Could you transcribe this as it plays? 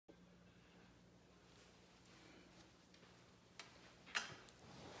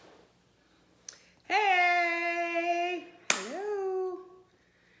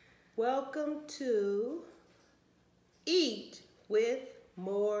welcome to Eat with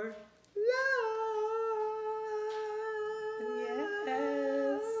More Love.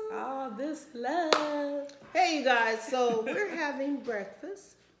 Yes, all this love. Hey, you guys, so we're having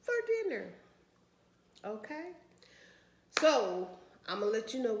breakfast for dinner. Okay? So, I'm going to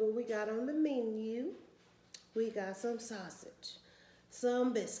let you know what we got on the menu. We got some sausage,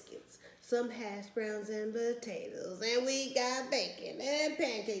 some biscuits, some hash browns and potatoes, and we got bacon and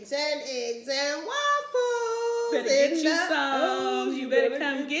pancakes and eggs and waffles. Better get you some. You better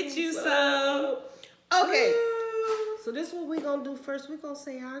come get you some. Okay, Woo. so this is what we're going to do first. We're going to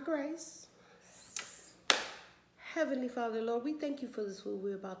say our grace. Heavenly Father, Lord, we thank you for this food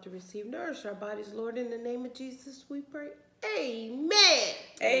we're about to receive. Nourish our bodies, Lord, in the name of Jesus, we pray. Amen.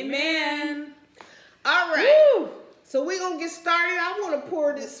 Amen. All right. Woo. So we're going to get started. I want to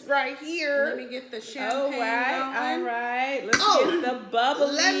pour this right here. Let me get the champagne All going. right. Let's get the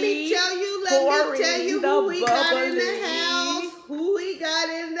bubbly. Let me tell you who we got in the house. Who we got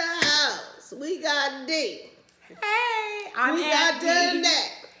in the house. We got D. Hey, We got Danette.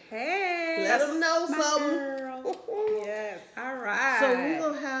 Hey, Let them know my something. girl. Yes. All right. So we're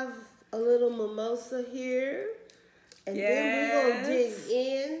going to have a little mimosa here. And then we're going to dig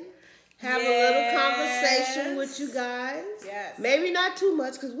in. Have a little conversation with you guys. Yes. Maybe not too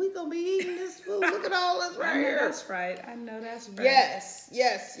much because we're going to be eating this food. Look at all this right here. That's right. I know that's right. Yes.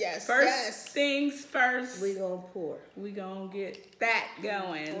 First things first. We're going to pour. We gonna get that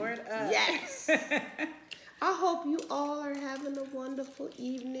going. Pour it up. Yes. I hope you all are having a wonderful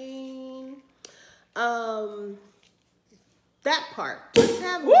evening. That part. Just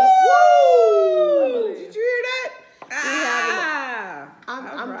have Woo! Did you hear that?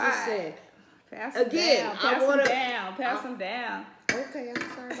 I'm just saying. Pass them Again, down. I wanna- Pass them down. Okay,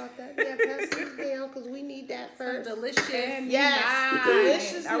 I'm sorry about that. Yeah, pass this down because we need that first. Delicious. And Yes, nice.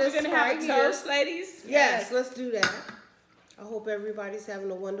 deliciousness Are we gonna have right a here. toast, ladies? Yes, let's do that. I hope everybody's having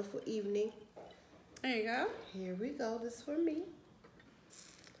a wonderful evening. There you go. Here we go. This is for me.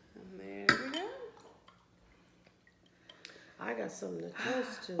 And there we go. I got something to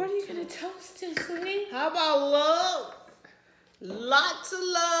toast to. What are you gonna toast to, sweetie? How about love? Lots of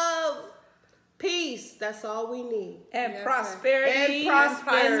love. Peace. That's all we need. And Yes, prosperity. And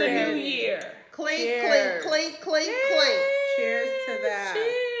prosperity. in the new year. Clink, Cheers. clink, clink, clink, clink. Cheers to that.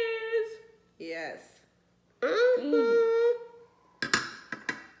 Cheers. Yes. Mm-hmm.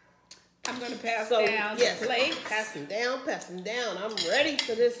 I'm gonna pass So, down yes, the plate. pass them down, pass them down. I'm ready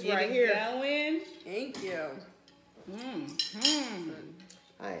for this Get right it here. going. Thank you.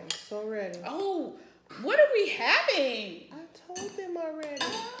 I am so ready. Oh, what are we having? I told them already.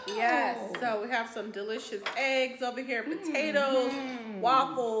 Yes. So we have some delicious eggs over here, potatoes,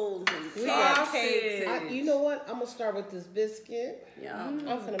 waffles, and pancakes. You know what? I'm gonna start with this biscuit. Yum.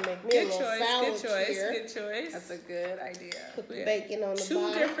 I'm gonna make me Good a little choice. sandwich Good choice. here. Good choice. That's a good idea. Put the bacon on the Two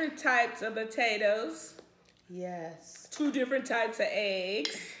bottom. different types of potatoes. Yes. Two different types of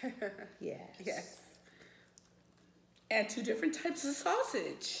eggs. Yes. Yes. And two different types of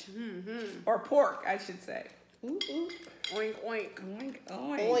sausage. Or pork, I should say. Ooh, ooh. Oink, oink. Oink,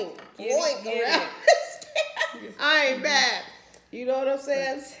 oink. Oink, Get oink it, around. I ain't bad. You know what I'm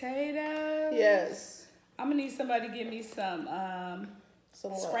saying? Potatoes. Yes. I'm gonna need somebody to give me some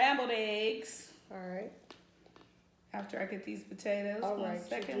Some what? scrambled eggs All right. after I get these potatoes. All One right, you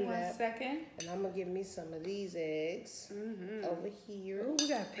second, do one that. second. And I'm gonna give me some of these eggs over here. Ooh, we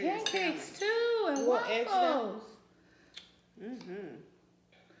got For your pancakes too and You want eggs now? waffles.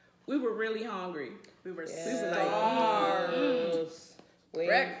 We were really hungry. We were Yes. super Yes. We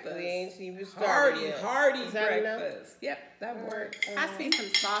Breakfast. ain't even started Hearty yet. Is that enough? breakfast. Yep, that works. Has to be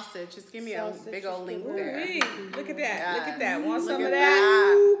some sausage. Just give me Sausage a big is old link good. there. Ooh-wee. Look at that. Look at that. Want Look some at of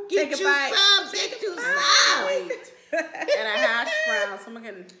that? Ooh, Take get a you bite. some. Get you some. Wait. And a hash brown. Someone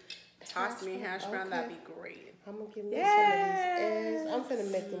can toss me a hash brown. Okay. That'd be great. I'm gonna give me Yes. some of these eggs. I'm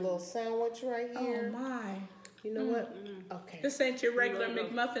finna make a little sandwich right Oh here. my. You know what? Okay. This ain't your regular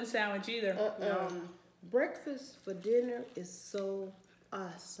McMuffin sandwich either. Breakfast for dinner is so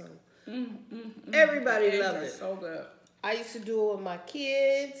awesome. The Everybody eggs loves are it. so good. I used to do it with my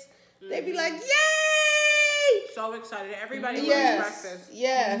kids. They'd be like, "Yay!" So excited. Everybody Yes. loves breakfast.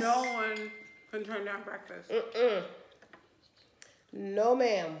 Yes. No one can turn down breakfast. No,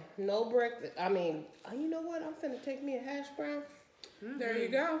 ma'am. No breakfast. I mean, you know what? I'm finna take me a hash brown. There you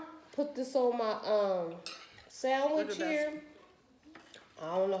go. Put this on my sandwich Look at here.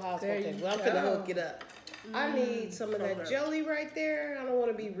 I don't know how it's There gonna taste, you but I'm finna go. hook it up. I need some of that jelly right there. I don't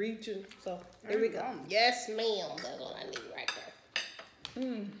want to be reaching. So here we go. Yes, ma'am. That's what I need right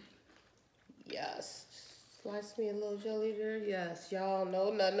there. Yes. Slice me a little jelly there. Yes, y'all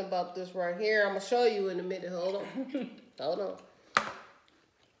know nothing about this right here. I'm going to show you in a minute. Hold on. Hold on.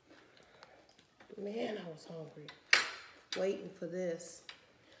 Man, I was hungry. Waiting for this.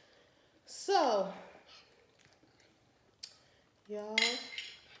 So, y'all,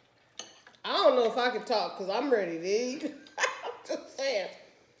 I don't know if I can talk because I'm ready to eat. I'm just saying.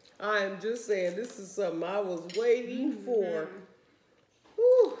 I am just saying this is something I was waiting for.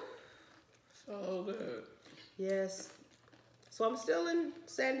 Whew. So good. Yes. So I'm still in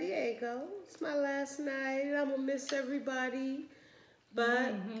San Diego. It's my last night. I'm gonna miss everybody.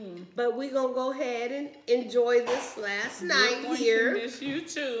 But we're gonna go ahead and enjoy this last night here. I miss you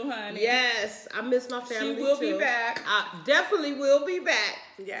too, honey. Yes, I miss my family. She will too. be back. I definitely will be back.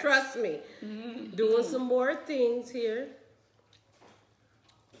 Yes. Trust me. Doing some more things here.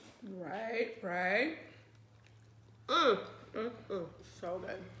 Right, right. So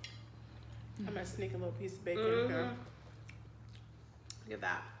good. I'm gonna sneak a little piece of bacon in here. Look at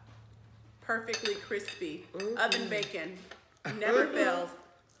that. Perfectly crispy. Oven bacon. Never fails.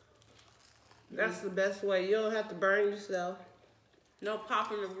 That's the best way. You don't have to burn yourself. No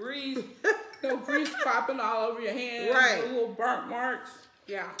popping of grease. No grease popping all over your hands. Right. No little burnt marks.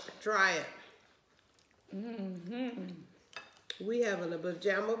 Yeah. Try it. We having a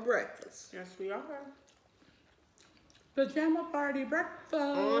pajama breakfast. Yes, we are. Pajama party breakfast.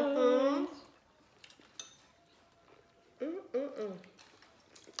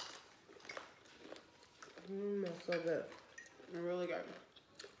 That's so good. They're really good.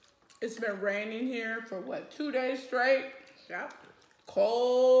 It's been raining here for what, 2 days straight? Yep.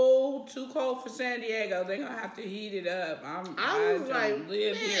 Cold, too cold for San Diego. They're gonna have to heat it up. I was don't like,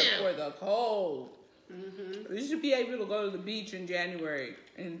 live here man. for the cold. You should be able to go to the beach in January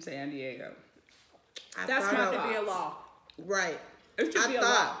in San Diego. That's thought my of- Should be a thoughts. law. Right. It should be a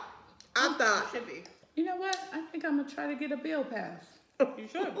law. I thought. Should be. You know what? I think I'm gonna try to get a bill pass. You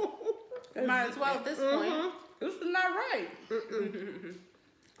should. Might as well at this point. This is not right.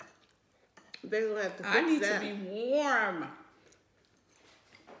 They're gonna have to fix I need that. to be warm.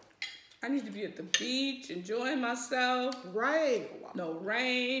 I need to be at the beach, enjoying myself. Right. No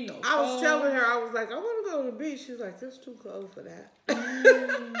rain, no I was cold. telling her, I was like, I want to go to the beach. She's like, it's too cold for that.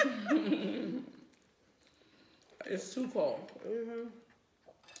 It's too cold.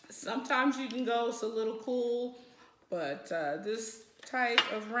 Sometimes you can go, it's a little cool, but this type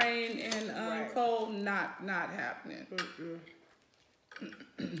of rain and cold, not happening.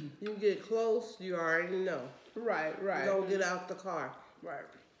 You get close, you already know. Right. Don't get out the car. Right.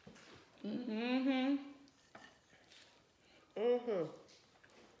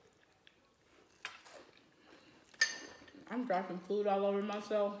 I'm dropping food all over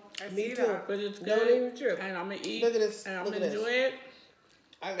myself. Me too. But it's good. Don't even trip. And I'm going to eat. Look at this. And I'm Look going at to this. enjoy it.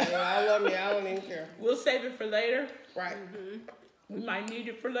 I got it. I love me. I don't even care. We'll save it for later. Right. We might need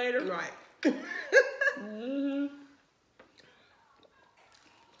it for later. Right.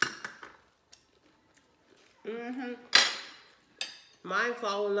 Mine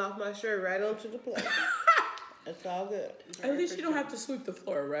falling off my shirt right onto the plate. It's all good. At least you don't have to sweep the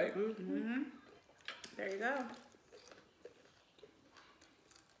floor, right? There you go.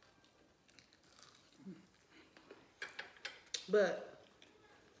 But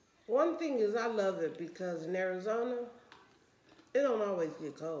one thing is I love it because in Arizona, it don't always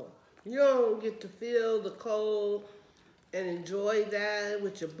get cold. You don't get to feel the cold and enjoy that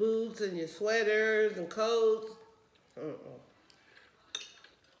with your boots and your sweaters and coats.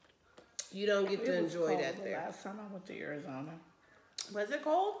 You don't get to It was enjoy cold that the there. last time I went to Arizona. Was it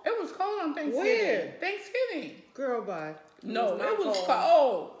cold? It was cold on Thanksgiving. When? Thanksgiving. Girl, bye. No, not it was cold.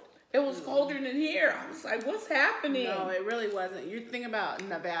 cold. It was colder than here. I was like, what's happening? No, it really wasn't. You think about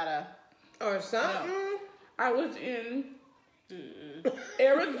Nevada. Or something. I was in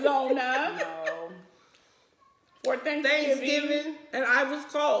Arizona No, for Thanksgiving, and I was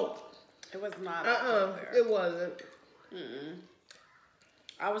cold. it was not cold there. It wasn't.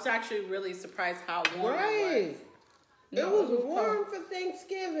 I was actually really surprised how warm Right. it was. It was warm for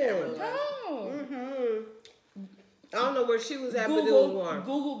Thanksgiving. Oh. I don't know where she was at, but it was warm.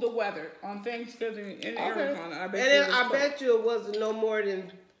 Google the weather on Thanksgiving in Arizona. I And bet then I bet you it wasn't no more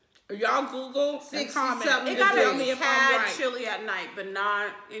than y'all Google 60 and comment. something It and got tell a me if I'm tad right. chilly at night, but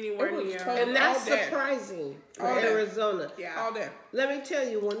not anywhere It was near. cold. and that's all day. surprising for All day. Arizona. Yeah. All day. Let me tell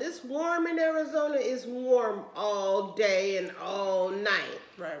you, when it's warm in Arizona, it's warm all day and all night.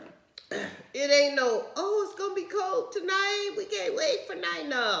 Right. It ain't no, oh, it's gonna be cold tonight. We can't wait for night.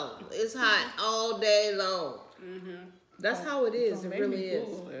 No, it's hot all day long. That's how it is. Don't It make really me is.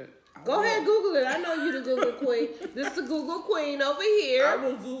 Google it. I Go will. ahead, Google it. I know you the Google queen. This the Google queen over I here.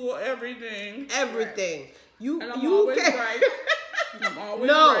 will Google everything. Everything. And I'm you always can't. right. I'm always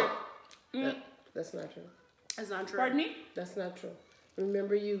No. right. That's not true. That's not true. Pardon me? That's not true.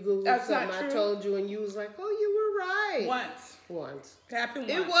 Remember you Googled That's something not I true. told you and you was like, oh, you were right. Once. Once. It happened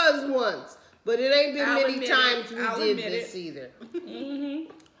once. It was once. But it ain't been I'll many admit times it. we I'll did admit this it. either.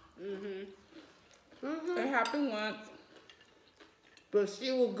 It happened once. But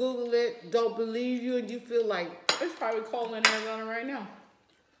she will Google it, don't believe you, and you feel like, It's probably cold in Arizona right now.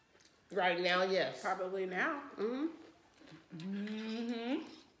 right now, yes. Probably now.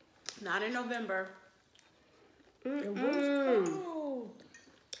 Not in November. It was cold.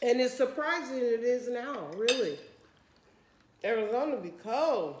 And it's surprising it is now, really. Arizona be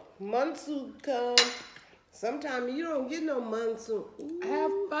cold. Monsoon come. Sometimes you don't get no monsoon. Ooh, Have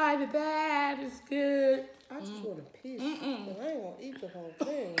a bite of that. It's good. I just want a piece. But I ain't gonna eat the whole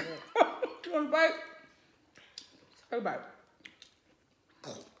thing. But You want a bite? Take a bite.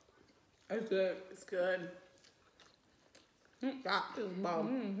 It's good. It's good. stop this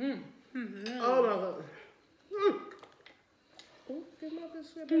bomb. Oh my God. Ooh, get my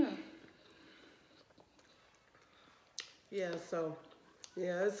biscuit back. Yeah, so,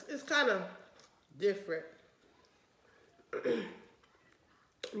 yeah, it's kind of different.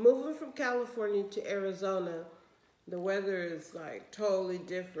 Moving from California to Arizona, the weather is like totally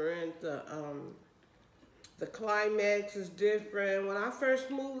different. The climax is different. When I first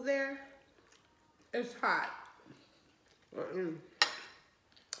moved there, It's hot.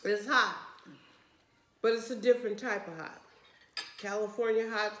 it's hot, but it's a different type of hot. California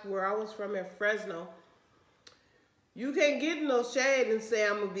hot, where I was from at Fresno, you can't get in no shade and say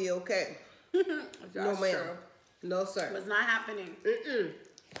I'm gonna be okay. No, That's ma'am. true. No, sir. It was not happening.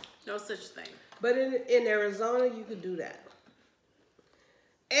 No such thing. But in Arizona, you could do that.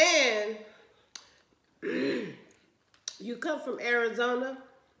 And you come from Arizona,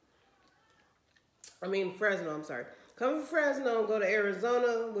 Fresno, I'm sorry. Come from Fresno and go to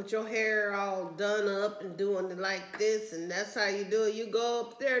Arizona with your hair all done up and doing it like this, and that's how you do it. You go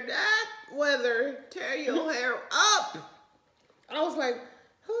up there, that weather, tear your hair up. I was like,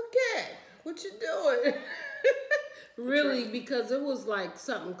 okay, what you doing? Really, because it was like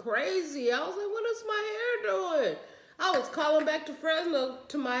something crazy. I was like, what is my hair doing? I was calling back to Fresno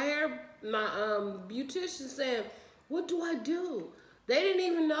to my beautician saying, what do I do? They didn't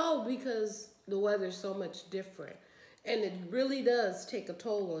even know because the weather's so much different. And it really does take a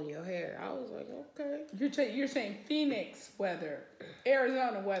toll on your hair. I was like, okay. You're saying Phoenix weather,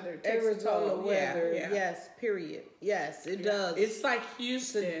 Arizona weather takes a Arizona toll. weather, Yeah. yes, period. Yes, it does. It's like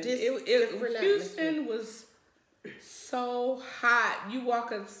Houston. It's a different Houston was so hot. You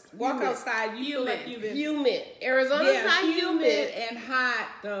walk outside, you feel like you've been humid. Arizona's not humid. and hot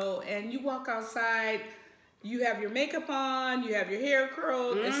though. And you walk outside, you have your makeup on, you have your hair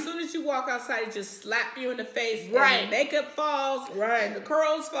curled. As soon as you walk outside, it just slap you in the face. Right. And the makeup falls. Right. And the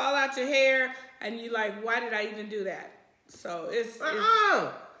curls fall out your hair. And you like, why did I even do that? So it's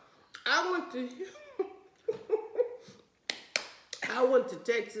I went to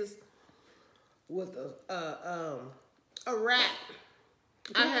Texas with a wrap.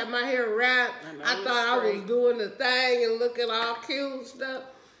 I had my hair wrapped. I thought I was doing the thing and looking all cute and stuff.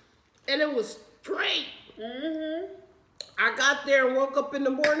 And it was straight. I got there and woke up in the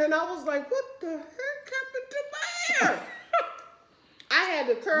morning and I was like, what the heck happened to my hair? I had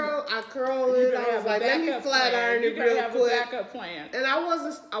to curl. I curled it. I was like, let me flat iron it real have quick. a backup plan. And I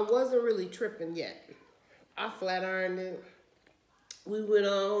wasn't really tripping yet. I flat ironed it. We went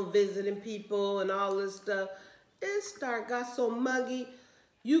on visiting people and all this stuff. It got so muggy.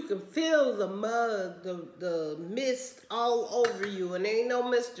 You can feel the mud, the mist all over you, and there ain't no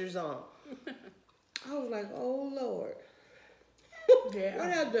misters on. I was like, oh Lord. Yeah. What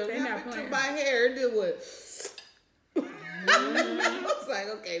happened They not to playing. my hair? It did what? I was like,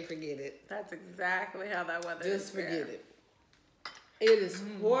 okay, forget it. That's exactly how that weather is. Just forget it. It is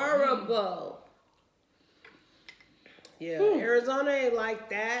horrible. Yeah, Arizona ain't like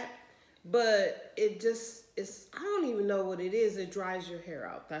that, but it's, I don't even know what it is. It dries your hair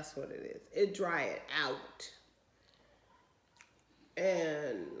out. That's what it is. It dry it out.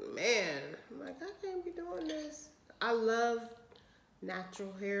 And man, I'm like, I can't be doing this. I love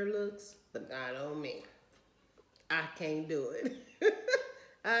natural hair looks, but not on me. I can't do it.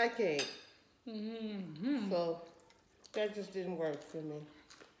 I can't. So that just didn't work for me.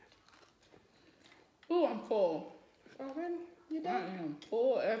 Ooh, I'm full. Already? You I done? am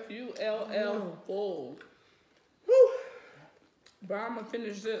full. Full. Full. Whew. But I'm gonna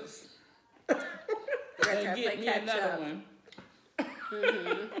finish this You guys and gotta get play me catch another up. one.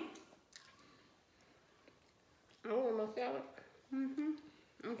 I want my salad. I'm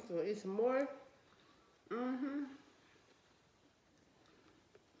gonna eat some more.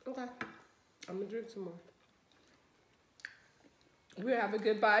 Okay. I'm gonna drink some more. We have a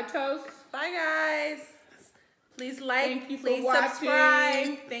goodbye toast. Bye, guys. Please like, Thank you for please watching.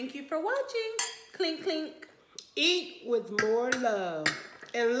 subscribe. Thank you for watching. Clink, clink. Eat with more love.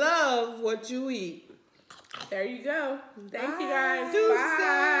 And love what you eat. There you go. Thank you Bye. guys.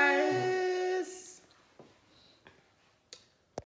 Bye. Deuces.